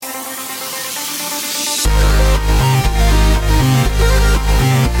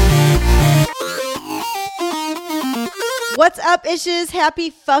What's up, issues? Happy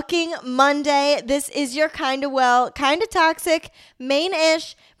fucking Monday. This is your Kinda Well, Kinda Toxic,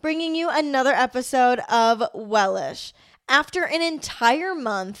 main-ish, bringing you another episode of Wellish. After an entire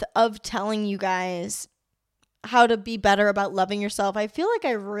month of telling you guys how to be better about loving yourself, I feel like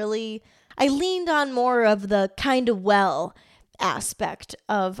I leaned on more of the kinda well aspect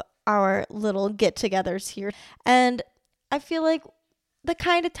of our little get-togethers here. And I feel like the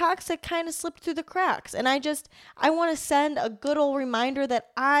kind of toxic kind of slipped through the cracks. And I want to send a good old reminder that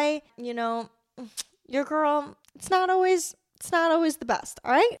your girl, it's not always the best.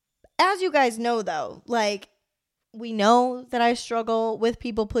 All right. As you guys know, though, like, we know that I struggle with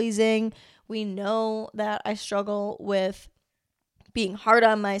people pleasing. We know that I struggle with being hard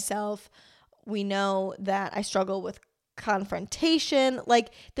on myself. We know that I struggle with confrontation.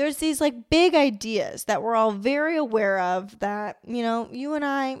 Like, there's these like big ideas that we're all very aware of that, you and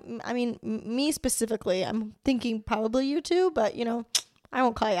I mean, me specifically, I'm thinking probably you too, but I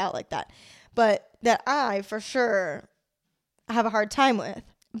won't call you out like that, but that I for sure have a hard time with.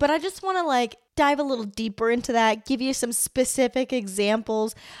 But I just want to like dive a little deeper into that, give you some specific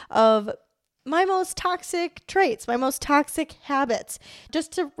examples of my most toxic traits, my most toxic habits,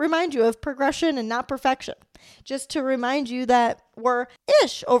 just to remind you of progression and not perfection. Just to remind you that we're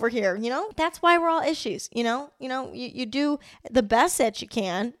ish over here, That's why we're all issues, You do the best that you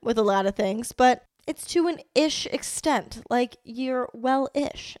can with a lot of things, but it's to an ish extent. Like, you're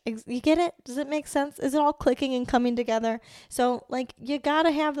well-ish. You get it? Does it make sense? Is it all clicking and coming together? So, like, you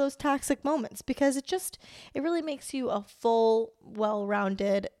gotta have those toxic moments because it really makes you a full,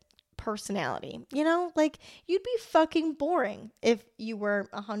 well-rounded personality. Like, you'd be fucking boring if you were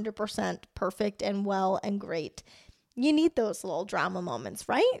 100% perfect and well and great. You need those little drama moments,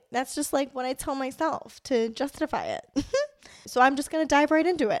 right? That's just like what I tell myself to justify it. So I'm just going to dive right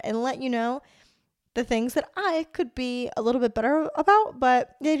into it and let you know the things that I could be a little bit better about,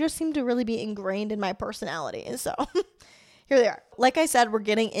 but they just seem to really be ingrained in my personality. So here they are. Like I said, we're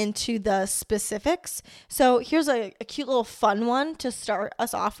getting into the specifics. So here's a cute little fun one to start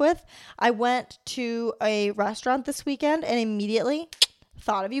us off with. I went to a restaurant this weekend and immediately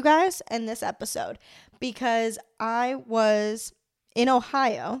thought of you guys in this episode because I was in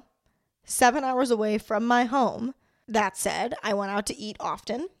Ohio, 7 hours away from my home. That said, I went out to eat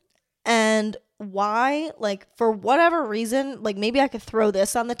often. And why? Like, for whatever reason, like, maybe I could throw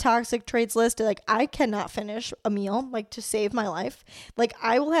this on the toxic traits list. Like, I cannot finish a meal, like, to save my life. Like,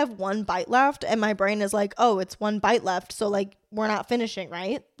 I will have one bite left and my brain is like, oh, it's one bite left, so like, we're not finishing,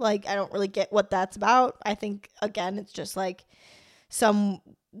 right? Like, I don't really get what that's about. I think, again, it's just like some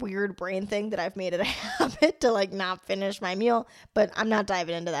weird brain thing that I've made it a habit to like not finish my meal, but I'm not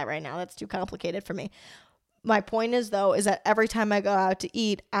diving into that right now. That's too complicated for me. My point is, though, is that every time I go out to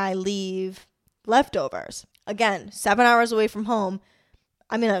eat, I leave leftovers. Again, 7 hours away from home.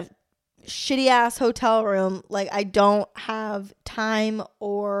 I'm in a shitty ass hotel room. Like, I don't have time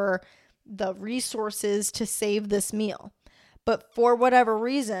or the resources to save this meal. But for whatever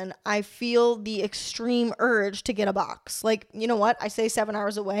reason, I feel the extreme urge to get a box. Like, you know what? I say 7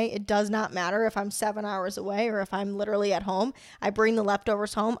 hours away. It does not matter if I'm 7 hours away or if I'm literally at home. I bring the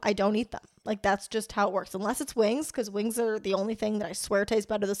leftovers home. I don't eat them. Like, that's just how it works. Unless it's wings, because wings are the only thing that I swear tastes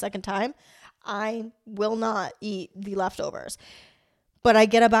better the second time. I will not eat the leftovers. But I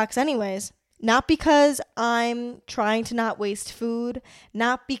get a box anyways. Not because I'm trying to not waste food.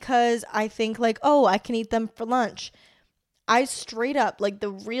 Not because I think like, oh, I can eat them for lunch. I straight up, like, the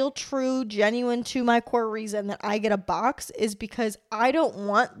real, true, genuine, to my core reason that I get a box is because I don't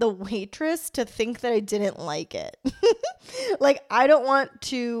want the waitress to think that I didn't like it. Like, I don't want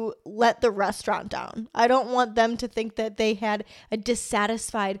to let the restaurant down. I don't want them to think that they had a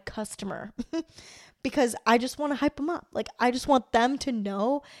dissatisfied customer because I just want to hype them up. Like, I just want them to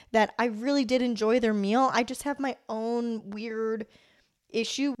know that I really did enjoy their meal. I just have my own weird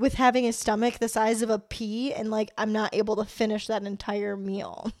issue with having a stomach the size of a pea and like I'm not able to finish that entire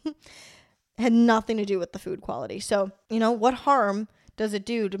meal. Had nothing to do with the food quality. So, what harm does it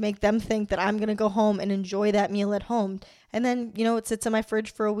do to make them think that I'm going to go home and enjoy that meal at home? And then, it sits in my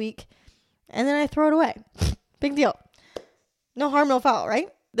fridge for a week and then I throw it away. Big deal. No harm, no foul, right?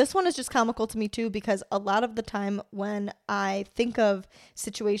 This one is just comical to me too, because a lot of the time when I think of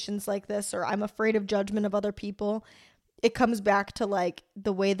situations like this, or I'm afraid of judgment of other people, it comes back to like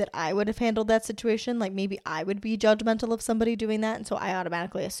the way that I would have handled that situation. Like, maybe I would be judgmental of somebody doing that. And so I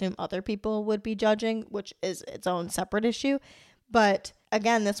automatically assume other people would be judging, which is its own separate issue. But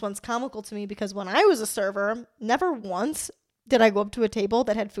again, this one's comical to me because when I was a server, never once Did I go up to a table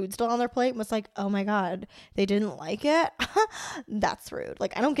that had food still on their plate and was like, oh my God, they didn't like it? That's rude.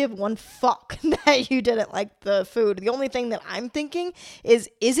 Like, I don't give one fuck that you didn't like the food. The only thing that I'm thinking is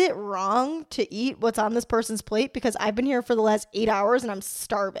it wrong to eat what's on this person's plate? Because I've been here for the last 8 hours and I'm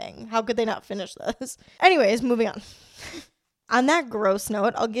starving. How could they not finish this? Anyways, moving on. On that gross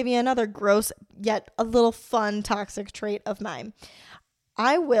note, I'll give you another gross yet a little fun toxic trait of mine.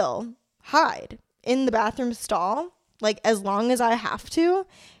 I will hide in the bathroom stall, like as long as I have to,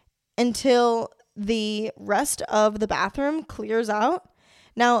 until the rest of the bathroom clears out.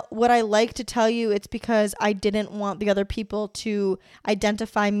 Now, what I like to tell you, it's because I didn't want the other people to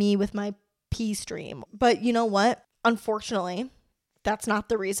identify me with my pee stream. But you know what? Unfortunately, that's not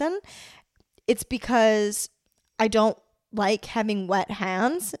the reason. It's because I don't like having wet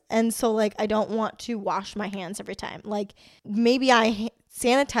hands, and so like I don't want to wash my hands every time. Like maybe I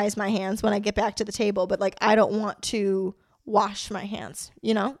sanitize my hands when I get back to the table, but like I don't want to wash my hands,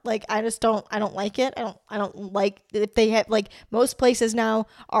 you know? Like I don't like it. I don't like if they have, like, most places now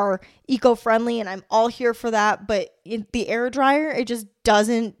are eco-friendly and I'm all here for that, but the air dryer, it just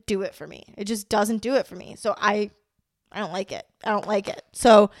doesn't do it for me. It just doesn't do it for me. So I don't like it. I don't like it.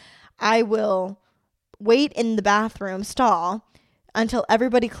 So I will wait in the bathroom stall until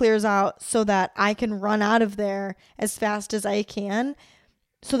everybody clears out so that I can run out of there as fast as I can,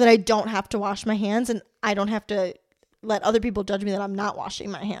 so that I don't have to wash my hands and I don't have to let other people judge me that I'm not washing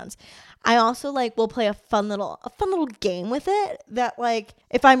my hands. I also will play a fun little game with it, that like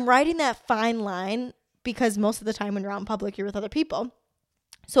if I'm writing that fine line, because most of the time when you're out in public, you're with other people.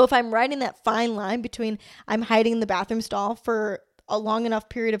 So if I'm writing that fine line between I'm hiding in the bathroom stall for a long enough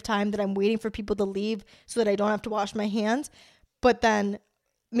period of time that I'm waiting for people to leave so that I don't have to wash my hands, but then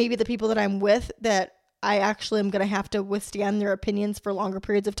maybe the people that I'm with, that I actually am going to have to withstand their opinions for longer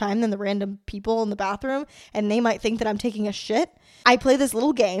periods of time than the random people in the bathroom, and they might think that I'm taking a shit. I play this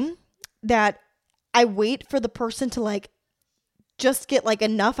little game that I wait for the person to just get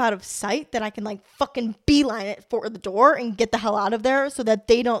enough out of sight that I can fucking beeline it for the door and get the hell out of there, so that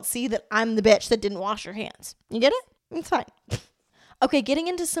they don't see that I'm the bitch that didn't wash her hands. You get it? It's fine. Okay, getting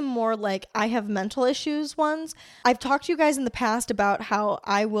into some more I have mental issues ones. I've talked to you guys in the past about how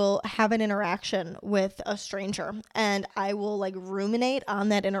I will have an interaction with a stranger and I will ruminate on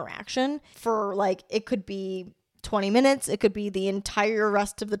that interaction for it could be 20 minutes. It could be the entire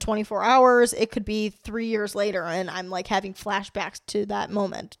rest of the 24 hours. It could be 3 years later and I'm having flashbacks to that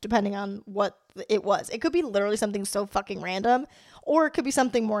moment, depending on what it was. It could be literally something so fucking random, or it could be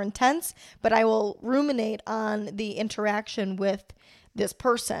something more intense, but I will ruminate on the interaction with this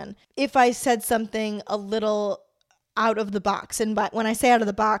person. If I said something a little out of the box, and when I say out of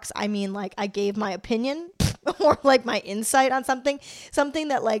the box, I mean I gave my opinion or my insight on something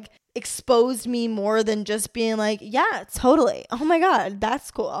that exposed me more than just being yeah, totally, oh my God,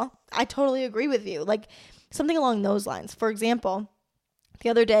 that's cool, I totally agree with you, something along those lines. For example, the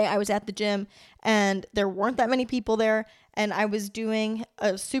other day I was at the gym and there weren't that many people there, and I was doing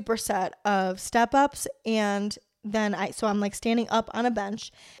a superset of step ups, and then I'm standing up on a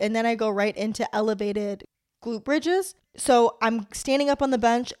bench, and then I go right into elevated glute bridges. So I'm standing up on the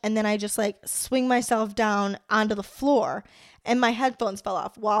bench, and then I just swing myself down onto the floor, and my headphones fell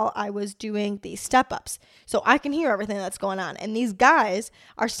off while I was doing these step ups. So I can hear everything that's going on. And these guys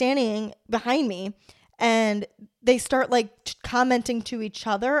are standing behind me, and they start commenting to each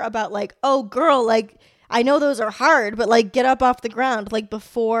other about oh girl, I know those are hard, but get up off the ground,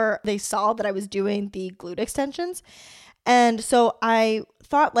 before they saw that I was doing the glute extensions. And so I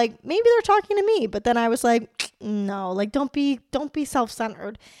thought maybe they're talking to me, but then I was no, don't be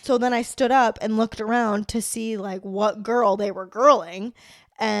self-centered. So then I stood up and looked around to see what girl they were girling,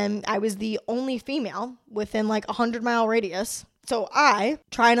 and I was the only female within 100-mile radius. So I,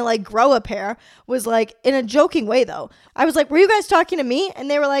 trying to grow a pair, was in a joking way though. I was were you guys talking to me?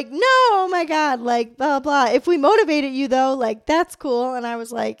 And they were no, oh my God, blah, blah. If we motivated you though, that's cool. And I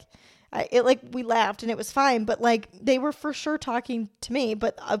was we laughed and it was fine, but they were for sure talking to me.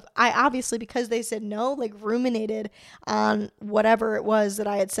 But I obviously, because they said no, ruminated on whatever it was that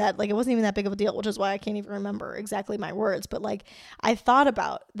I had said. It wasn't even that big of a deal, which is why I can't even remember exactly my words. But I thought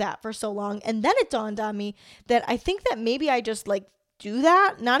about that for so long, and then it dawned on me that I think that maybe I just do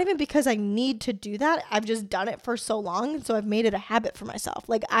that, not even because I need to do that. I've just done it for so long, so I've made it a habit for myself.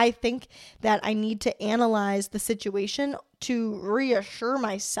 I think that I need to analyze the situation to reassure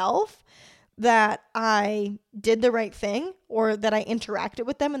myself that I did the right thing, or that I interacted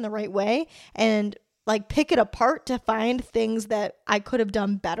with them in the right way, and pick it apart to find things that I could have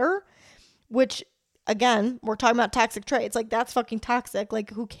done better, which again, we're talking about toxic traits. Like, that's fucking toxic.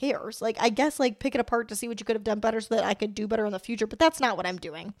 Like, who cares? Like, I guess, like, pick it apart to see what you could have done better so that I could do better in the future. But that's not what I'm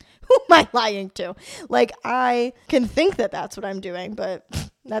doing. Who am I lying to? Like, I can think that that's what I'm doing, but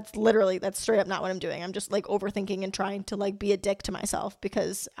that's straight up not what I'm doing. I'm just, like, overthinking and trying to, like, be a dick to myself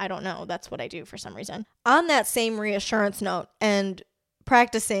because I don't know. That's what I do for some reason. On that same reassurance note and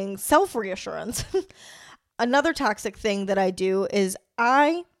practicing self-reassurance, another toxic thing that I do is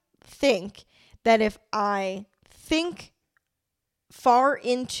I think that if I think far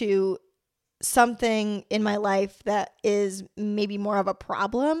into something in my life that is maybe more of a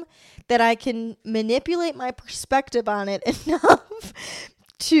problem, that I can manipulate my perspective on it enough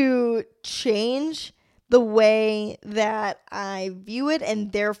to change the way that I view it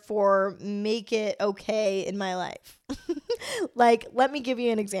and therefore make it okay in my life. Like, let me give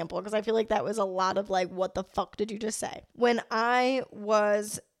you an example because I feel like that was a lot of like, what the fuck did you just say? When I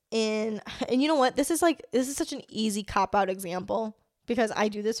was and you know what? This is such an easy cop-out example because I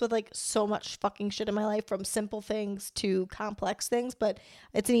do this with like so much fucking shit in my life, from simple things to complex things, but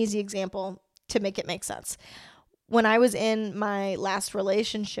it's an easy example to make it make sense. When I was in my last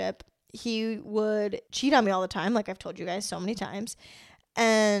relationship, he would cheat on me all the time, like I've told you guys so many times,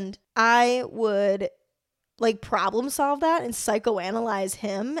 and I would like problem solve that and psychoanalyze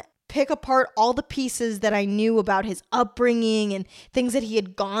him, pick apart all the pieces that I knew about his upbringing and things that he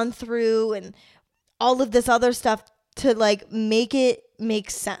had gone through and all of this other stuff to like make it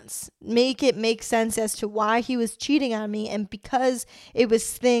make sense as to why he was cheating on me. And because it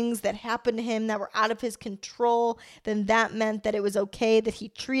was things that happened to him that were out of his control, then that meant that it was okay that he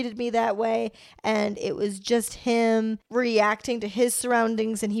treated me that way, and it was just him reacting to his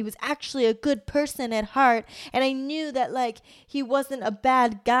surroundings, and he was actually a good person at heart, and I knew that like he wasn't a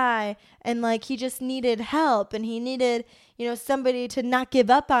bad guy, and like he just needed help, and he needed, you know, somebody to not give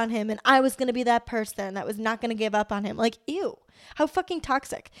up on him, and I was going to be that person that was not going to give up on him. Like, ew. How fucking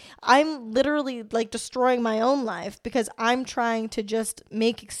toxic. I'm literally like destroying my own life because I'm trying to just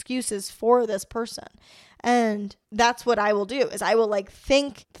make excuses for this person. And that's what I will do, is I will like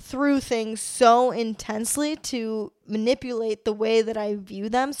think through things so intensely to manipulate the way that I view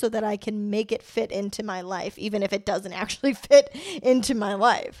them so that I can make it fit into my life, even if it doesn't actually fit into my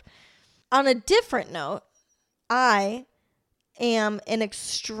life. On a different note, I am an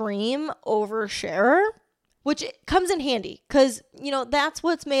extreme oversharer, which comes in handy because, you know, that's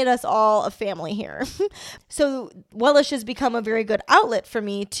what's made us all a family here. So Wellish has become a very good outlet for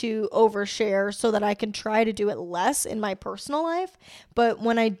me to overshare so that I can try to do it less in my personal life. But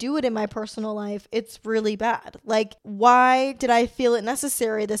when I do it in my personal life, it's really bad. Like, why did I feel it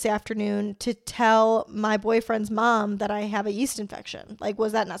necessary this afternoon to tell my boyfriend's mom that I have a yeast infection? Like,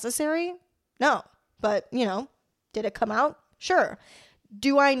 was that necessary? No. But, you know, did it come out? Sure.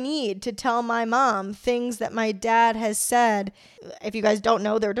 Do I need to tell my mom things that my dad has said? If you guys don't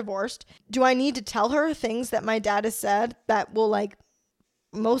know, they're divorced. Do I need to tell her things that my dad has said that will like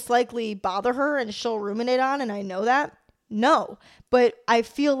most likely bother her and she'll ruminate on, and I know that? No, but I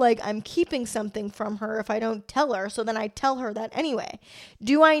feel like I'm keeping something from her if I don't tell her, so then I tell her that anyway.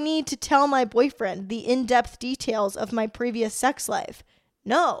 Do I need to tell my boyfriend the in-depth details of my previous sex life?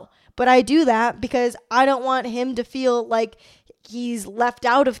 No, but I do that because I don't want him to feel like he's left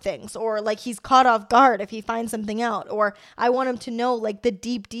out of things, or like he's caught off guard if he finds something out, or I want him to know like the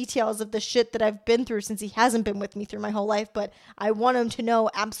deep details of the shit that I've been through, since he hasn't been with me through my whole life, but I want him to know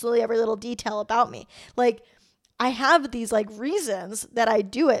absolutely every little detail about me. Like, I have these like reasons that I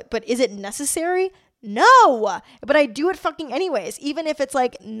do it, but is it necessary? No, but I do it fucking anyways, even if it's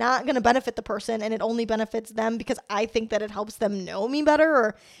like not going to benefit the person and it only benefits them because I think that it helps them know me better,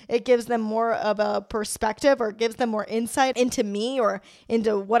 or it gives them more of a perspective, or gives them more insight into me, or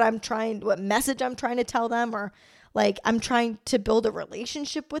into what message I'm trying to tell them, or like I'm trying to build a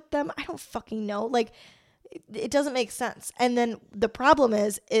relationship with them. I don't fucking know. Like, it doesn't make sense. And then the problem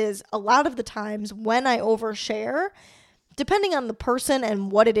is a lot of the times when I overshare, depending on the person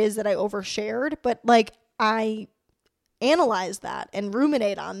and what it is that I overshared, but like I analyze that and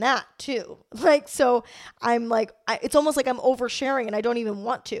ruminate on that too. Like, so I'm like, it's almost like I'm oversharing and I don't even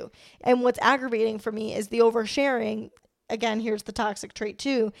want to. And what's aggravating for me is the oversharing. Again, here's the toxic trait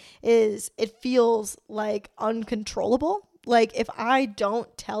too, is it feels like uncontrollable. Like, if I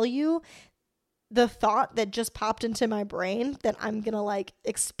don't tell you the thought that just popped into my brain, then I'm gonna like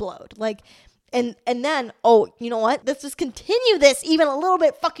explode. Like, and then, oh, you know what? Let's just continue this even a little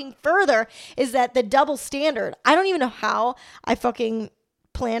bit fucking further, is that the double standard. I don't even know how I fucking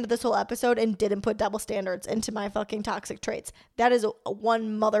planned this whole episode and didn't put double standards into my fucking toxic traits. That is a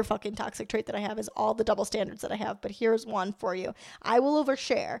one motherfucking toxic trait that I have, is all the double standards that I have. But here's one for you. I will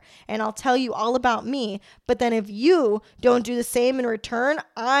overshare and I'll tell you all about me. But then if you don't do the same in return,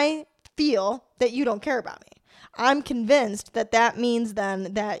 I feel that you don't care about me. I'm convinced that that means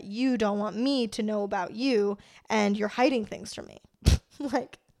then that you don't want me to know about you and you're hiding things from me.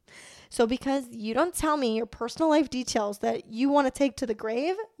 Like, so because you don't tell me your personal life details that you want to take to the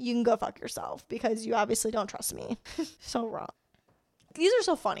grave, you can go fuck yourself, because you obviously don't trust me. So wrong. These are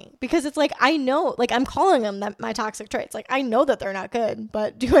so funny because it's like, I know, like, I'm calling them my toxic traits. Like, I know that they're not good,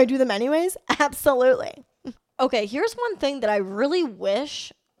 but do I do them anyways? Absolutely. Okay, here's one thing that I really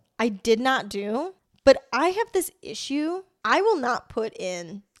wish I did not do, but I have this issue. I will not put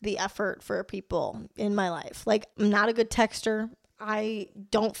in the effort for people in my life. Like, I'm not a good texter. I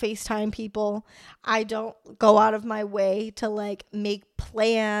don't FaceTime people. I don't go out of my way to like make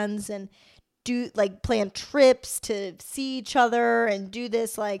plans and do like plan trips to see each other and do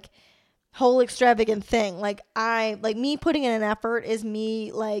this like whole extravagant thing. Like me putting in an effort is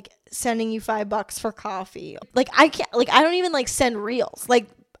me like sending you $5 for coffee. Like I can't, like I don't even like send reels. Like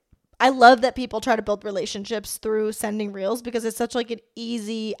I love that people try to build relationships through sending reels, because it's such like an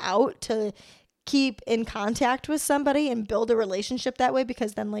easy out to keep in contact with somebody and build a relationship that way,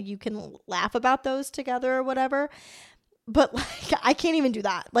 because then like you can laugh about those together or whatever. But like I can't even do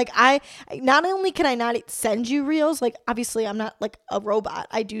that. Like I not only can I not send you reels, like obviously I'm not like a robot.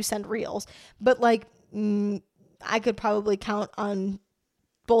 I do send reels, but like I could probably count on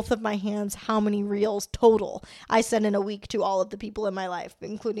both of my hands how many reels total I send in a week to all of the people in my life,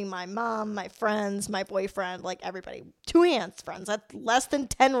 including my mom, my friends, my boyfriend, like everybody. 2 hands, friends. That's less than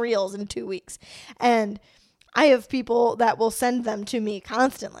 10 reels in 2 weeks. And I have people that will send them to me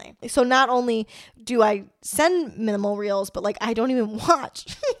constantly. So not only do I send minimal reels, but like I don't even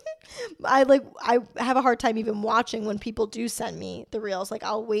watch. I have a hard time even watching when people do send me the reels. Like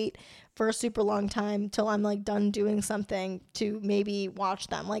I'll wait for a super long time till I'm like done doing something to maybe watch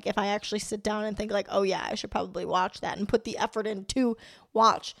them. Like if I actually sit down and think like, oh yeah, I should probably watch that and put the effort in to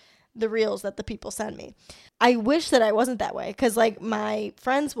watch the reels that the people send me. I wish that I wasn't that way, because like my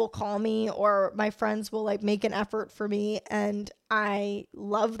friends will call me or my friends will like make an effort for me, and I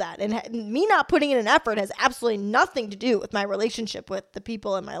love that. And me not putting in an effort has absolutely nothing to do with my relationship with the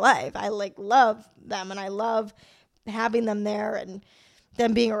people in my life. I like love them and I love having them there and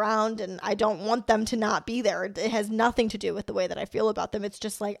them being around, and I don't want them to not be there. It has nothing to do with the way that I feel about them. It's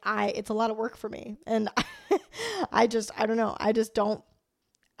just like it's a lot of work for me, and I don't know. I just don't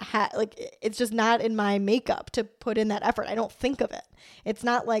like, it's just not in my makeup to put in that effort. I don't think of it. It's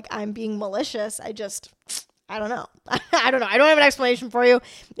not like I'm being malicious. I don't know. I don't know. I don't have an explanation for you.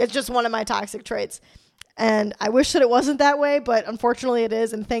 It's just one of my toxic traits. And I wish that it wasn't that way, but unfortunately it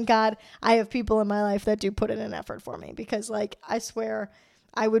is. And thank God I have people in my life that do put in an effort for me, because like, I swear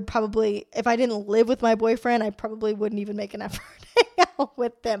I would probably, if I didn't live with my boyfriend, I probably wouldn't even make an effort to hang out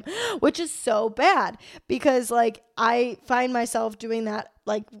with them, which is so bad, because like I find myself doing that.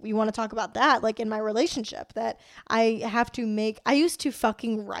 Like, we want to talk about that, like in my relationship, that I have to I used to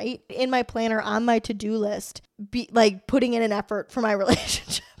fucking write in my planner on my to-do list, be like putting in an effort for my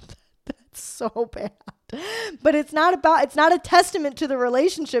relationship. That's so bad. But it's not a testament to the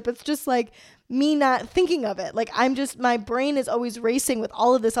relationship. It's just like me not thinking of it. Like my brain is always racing with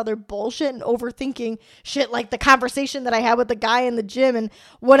all of this other bullshit and overthinking shit, like the conversation that I had with the guy in the gym and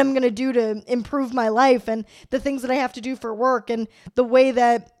what I'm going to do to improve my life and the things that I have to do for work and the way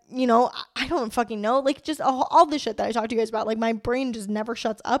that, you know, I don't fucking know, like just all the shit that I talk to you guys about. Like my brain just never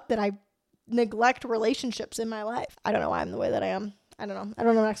shuts up, that I neglect relationships in my life. I don't know why I'm the way that I am. I don't know. I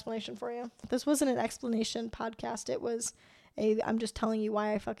don't know an explanation for you. This wasn't an explanation podcast. It was I'm just telling you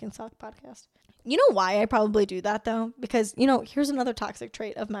why I fucking suck podcast. You know why I probably do that though? Because, you know, here's another toxic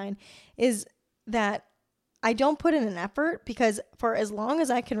trait of mine, is that I don't put in an effort, because for as long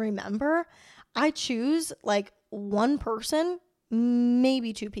as I can remember, I choose like one person,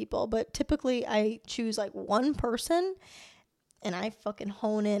 maybe 2 people, but typically I choose like one person, and I fucking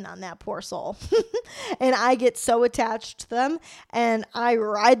hone in on that poor soul. And I get so attached to them, and I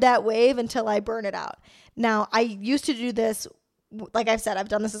ride that wave until I burn it out. Now, I used to do this, like I've said, I've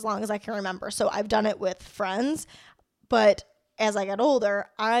done this as long as I can remember. So I've done it with friends, but as I got older,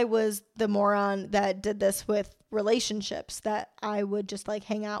 I was the moron that did this with relationships, that I would just like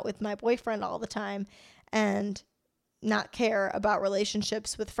hang out with my boyfriend all the time and not care about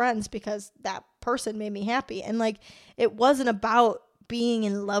relationships with friends, because that person made me happy. And like, it wasn't about being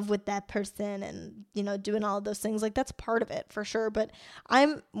in love with that person and, you know, doing all of those things. Like, that's part of it for sure. But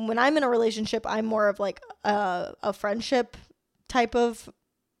when I'm in a relationship, I'm more of like a friendship type of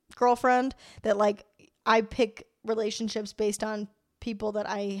girlfriend that like I pick relationships based on people that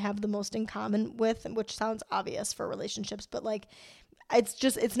I have the most in common with, which sounds obvious for relationships, but like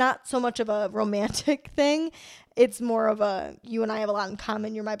it's not so much of a romantic thing. It's more of a, you and I have a lot in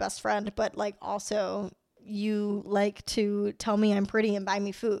common. You're my best friend, but like also you like to tell me I'm pretty and buy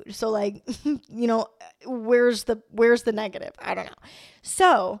me food. So like, where's the negative? I don't know.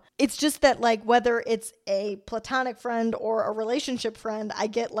 So it's just that like, whether it's a platonic friend or a relationship friend, I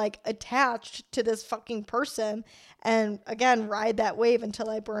get like attached to this fucking person and again, ride that wave until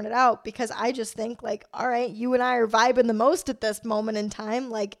I burn it out, because I just think like, all right, you and I are vibing the most at this moment in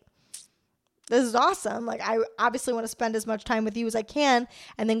time. Like, this is awesome. Like, I obviously want to spend as much time with you as I can.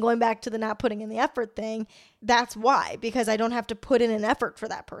 And then going back to the not putting in the effort thing, that's why, because I don't have to put in an effort for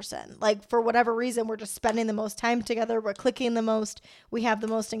that person. Like, for whatever reason, we're just spending the most time together. We're clicking the most. We have the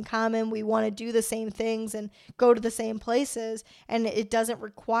most in common. We want to do the same things and go to the same places. And it doesn't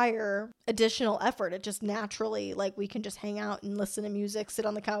require additional effort. It just naturally, like, we can just hang out and listen to music, sit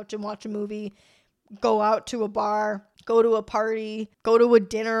on the couch and watch a movie, go out to a bar, go to a party, go to a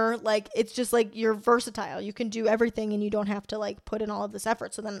dinner. Like, it's just like, you're versatile. You can do everything and you don't have to like put in all of this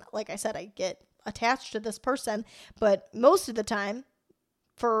effort. So then, like I said, I get attached to this person, but most of the time,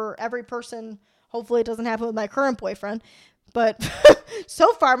 for every person, hopefully it doesn't happen with my current boyfriend, but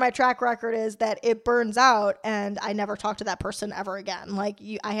so far my track record is that it burns out and I never talk to that person ever again. Like,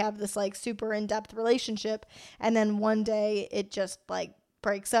 I have this like super in-depth relationship, and then one day it just like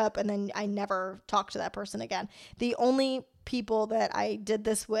breaks up, and then I never talk to that person again. The only people that I did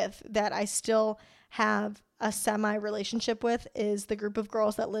this with that I still have a semi-relationship with is the group of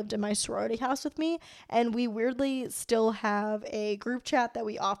girls that lived in my sorority house with me, and we weirdly still have a group chat that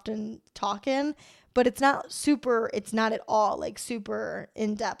we often talk in, but it's not at all like super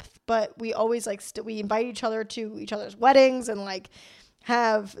in-depth, but we always like we invite each other to each other's weddings and like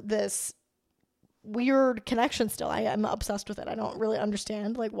have this weird connection still. I'm obsessed with it. I don't really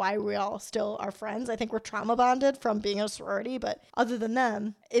understand like why we all still are friends. I think we're trauma bonded from being a sorority, but other than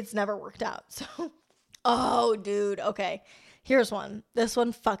them, it's never worked out. So, oh dude, okay. Here's one. This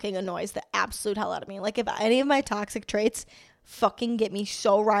one fucking annoys the absolute hell out of me. Like, if any of my toxic traits fucking get me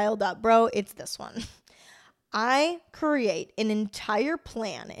so riled up, bro, it's this one. I create an entire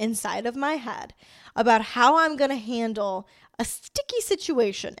plan inside of my head about how I'm going to handle a sticky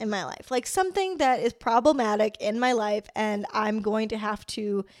situation in my life, like something that is problematic in my life, and I'm going to have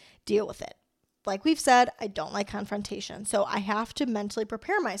to deal with it. Like we've said, I don't like confrontation. So I have to mentally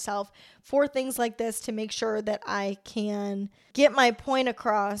prepare myself for things like this to make sure that I can get my point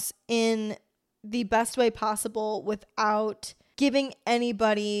across in the best way possible without giving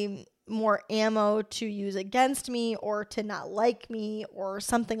anybody more ammo to use against me or to not like me or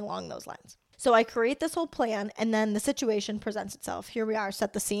something along those lines. So I create this whole plan, and then the situation presents itself. Here we are,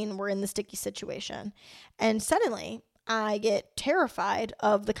 set the scene. We're in the sticky situation. And suddenly I get terrified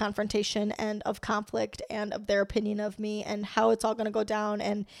of the confrontation and of conflict and of their opinion of me and how it's all going to go down,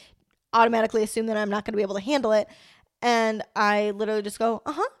 and automatically assume that I'm not going to be able to handle it. And I literally just go,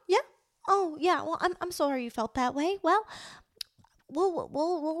 yeah. Oh, yeah. Well, I'm sorry you felt that way. Well,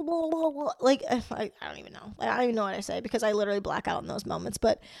 like, I don't even know. I don't even know what I say, because I literally black out in those moments.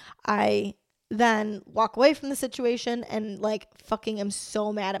 But I then walk away from the situation and like fucking am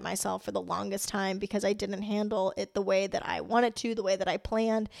so mad at myself for the longest time because I didn't handle it the way that I wanted to, the way that I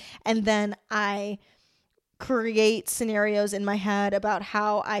planned. And then I create scenarios in my head about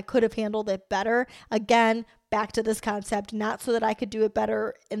how I could have handled it better. Again, back to this concept, not so that I could do it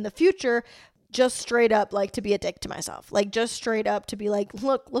better in the future, just straight up like to be a dick to myself. Like, just straight up to be like,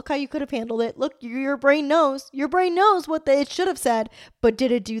 look how you could have handled it. Look, your brain knows what it should have said, but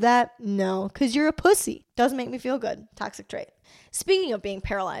did it do that? No, because you're a pussy. Doesn't make me feel good. Toxic trait. Speaking of being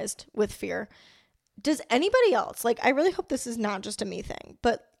paralyzed with fear, does anybody else, like, I really hope this is not just a me thing,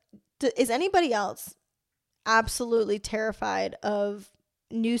 but is anybody else absolutely terrified of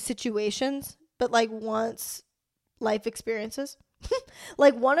new situations, but like wants life experiences?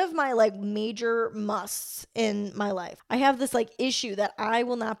 Like, one of my like major musts in my life, I have this like issue that I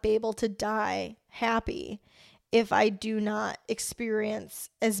will not be able to die happy if I do not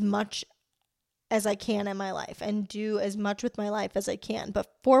experience as much as I can in my life and do as much with my life as I can. But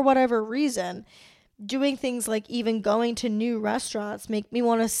for whatever reason, doing things like even going to new restaurants make me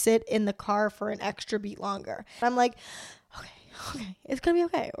want to sit in the car for an extra beat longer. I'm like, okay, it's going to be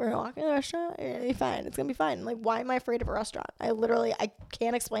okay. We're going to walk in the restaurant. It's going to be fine. It's going to be fine. Like, why am I afraid of a restaurant? I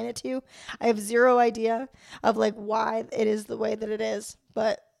can't explain it to you. I have zero idea of like why it is the way that it is.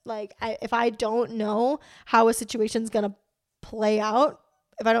 But like, if I don't know how a situation's going to play out,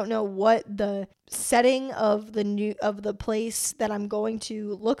 if I don't know what the setting of the place that I'm going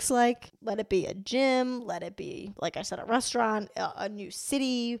to looks like, let it be a gym, let it be, like I said, a restaurant, a new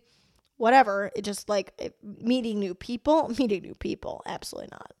city, whatever. It just like meeting new people, absolutely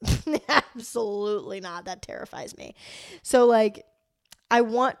not. Absolutely not. That terrifies me. So like, I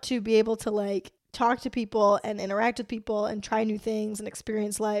want to be able to like talk to people and interact with people and try new things and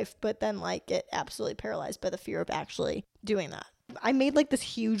experience life, but then like get absolutely paralyzed by the fear of actually doing that. I made like this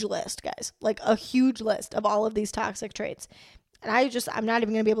huge list, guys, like a huge list of all of these toxic traits. And I'm not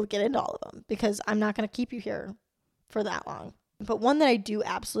even going to be able to get into all of them because I'm not going to keep you here for that long. But one that I do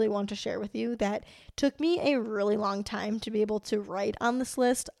absolutely want to share with you that took me a really long time to be able to write on this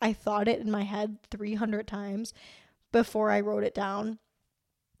list. I thought it in my head 300 times before I wrote it down.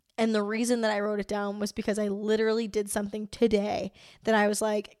 And the reason that I wrote it down was because I literally did something today that I was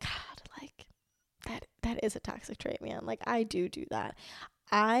like, God, like that is a toxic trait, man. Like I do that.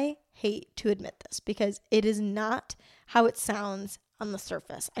 I hate to admit this because it is not how it sounds on the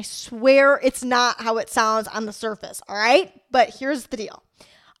surface. I swear it's not how it sounds on the surface. All right. But here's the deal.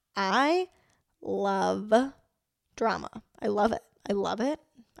 I love drama. I love it. I love it.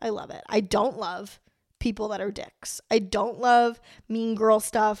 I love it. I don't love people that are dicks. I don't love mean girl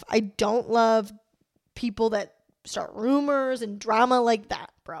stuff. I don't love people that start rumors and drama like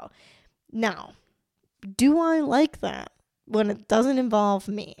that, bro. Now, do I like that when it doesn't involve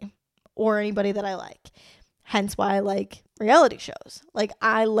me or anybody that I like? Hence why I like reality shows. Like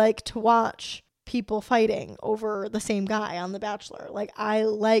I like to watch people fighting over the same guy on The Bachelor. Like I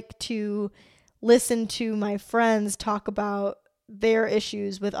like to listen to my friends talk about their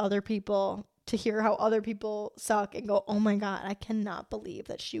issues with other people, to hear how other people suck and go, oh my God, I cannot believe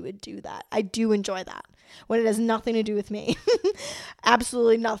that she would do that. I do enjoy that when it has nothing to do with me.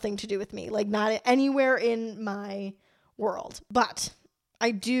 Absolutely nothing to do with me. Like not anywhere in my world. But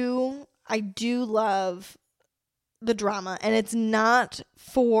I do love the drama, and it's not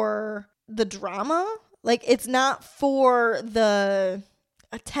for the drama. Like it's not for the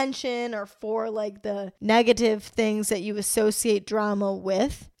attention or for like the negative things that you associate drama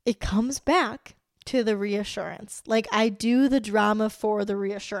with. It comes back to the reassurance. Like I do the drama for the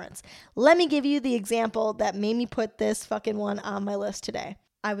reassurance. Let me give you the example that made me put this fucking one on my list today.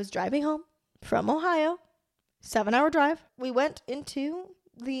 I was driving home from Ohio, 7-hour drive. We went into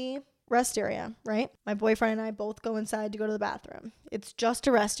the rest area, right? My boyfriend and I both go inside to go to the bathroom. It's just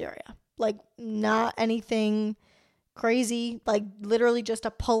a rest area. Like not anything crazy, like literally just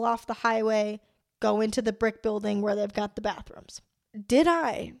a pull off the highway, go into the brick building where they've got the bathrooms. Did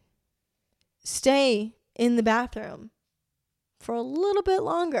I stay in the bathroom for a little bit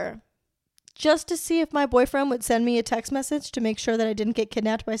longer just to see if my boyfriend would send me a text message to make sure that I didn't get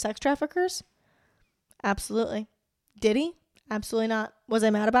kidnapped by sex traffickers? Absolutely. Did he? Absolutely not. Was I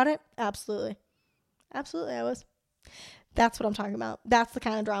mad about it? Absolutely. Absolutely I was. That's what I'm talking about. That's the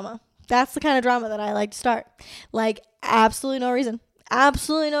kind of drama. That's the kind of drama that I like to start. Like absolutely no reason.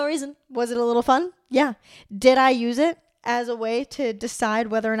 Absolutely no reason. Was it a little fun? Yeah. Did I use it as a way to decide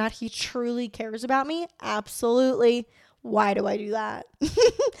whether or not he truly cares about me? Absolutely. Why do I do that?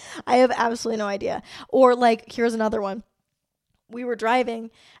 I have absolutely no idea. Or like, here's another one. We were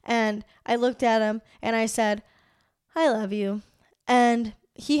driving and I looked at him and I said, I love you. And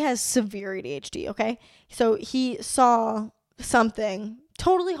he has severe ADHD, okay? So he saw something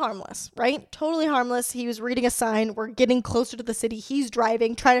totally harmless, right? Totally harmless. He was reading a sign. We're getting closer to the city. He's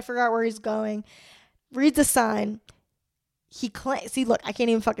driving, trying to figure out where he's going. Reads a sign. He claims, see, look, I can't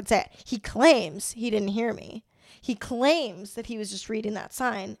even fucking say it. He claims he didn't hear me. He claims that he was just reading that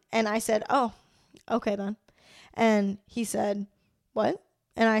sign. And I said, oh, okay then. And he said, what?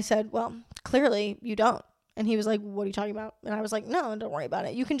 And I said, well, clearly you don't. And he was like, what are you talking about? And I was like, no, don't worry about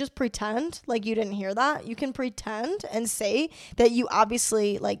it. You can just pretend like you didn't hear that. You can pretend and say that you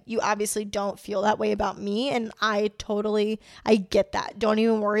obviously don't feel that way about me. And I get that. Don't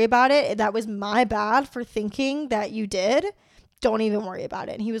even worry about it. That was my bad for thinking that you did. Don't even worry about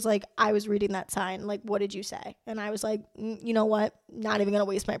it. And he was like, I was reading that sign. Like, what did you say? And I was like, you know what? Not even going to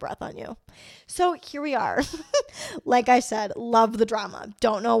waste my breath on you. So here we are. Like I said, love the drama.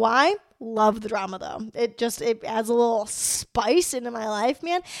 Don't know why. Love the drama though. It adds a little spice into my life,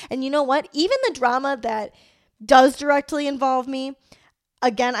 man. And you know what? Even the drama that does directly involve me,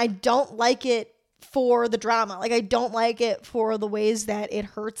 again, I don't like it for the drama. Like I don't like it for the ways that it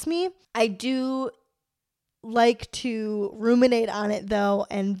hurts me. I do like to ruminate on it though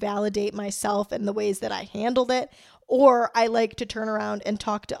and validate myself and the ways that I handled it. Or I like to turn around and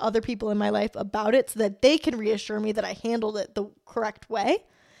talk to other people in my life about it so that they can reassure me that I handled it the correct way.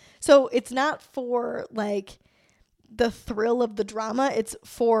 So it's not for like the thrill of the drama. It's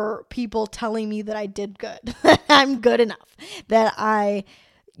for people telling me that I did good, that I'm good enough, that I,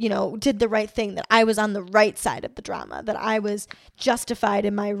 did the right thing, that I was on the right side of the drama, that I was justified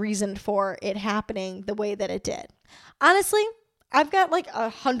in my reason for it happening the way that it did. Honestly, I've got like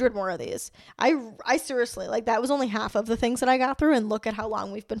 100 more of these. I seriously, like, that was only half of the things that I got through, and look at how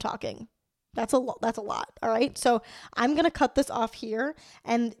long we've been talking. That's a lot. All right. So I'm going to cut this off here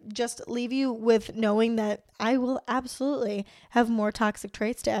and just leave you with knowing that I will absolutely have more toxic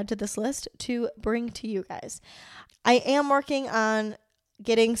traits to add to this list to bring to you guys. I am working on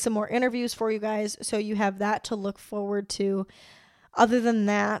getting some more interviews for you guys, so you have that to look forward to. Other than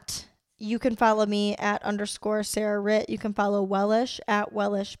that, you can follow me at _Sarah Ritt. You can follow Wellish at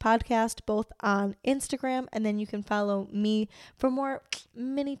Wellish Podcast, both on Instagram. And then you can follow me for more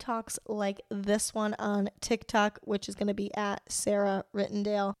mini talks like this one on TikTok, which is going to be at Sarah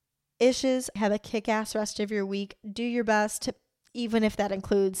Rittendale. Ishes, have a kick-ass rest of your week. Do your best, even if that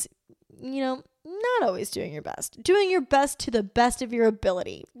includes, not always doing your best. Doing your best to the best of your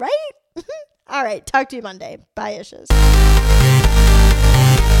ability, right? All right. Talk to you Monday. Bye, Ishes.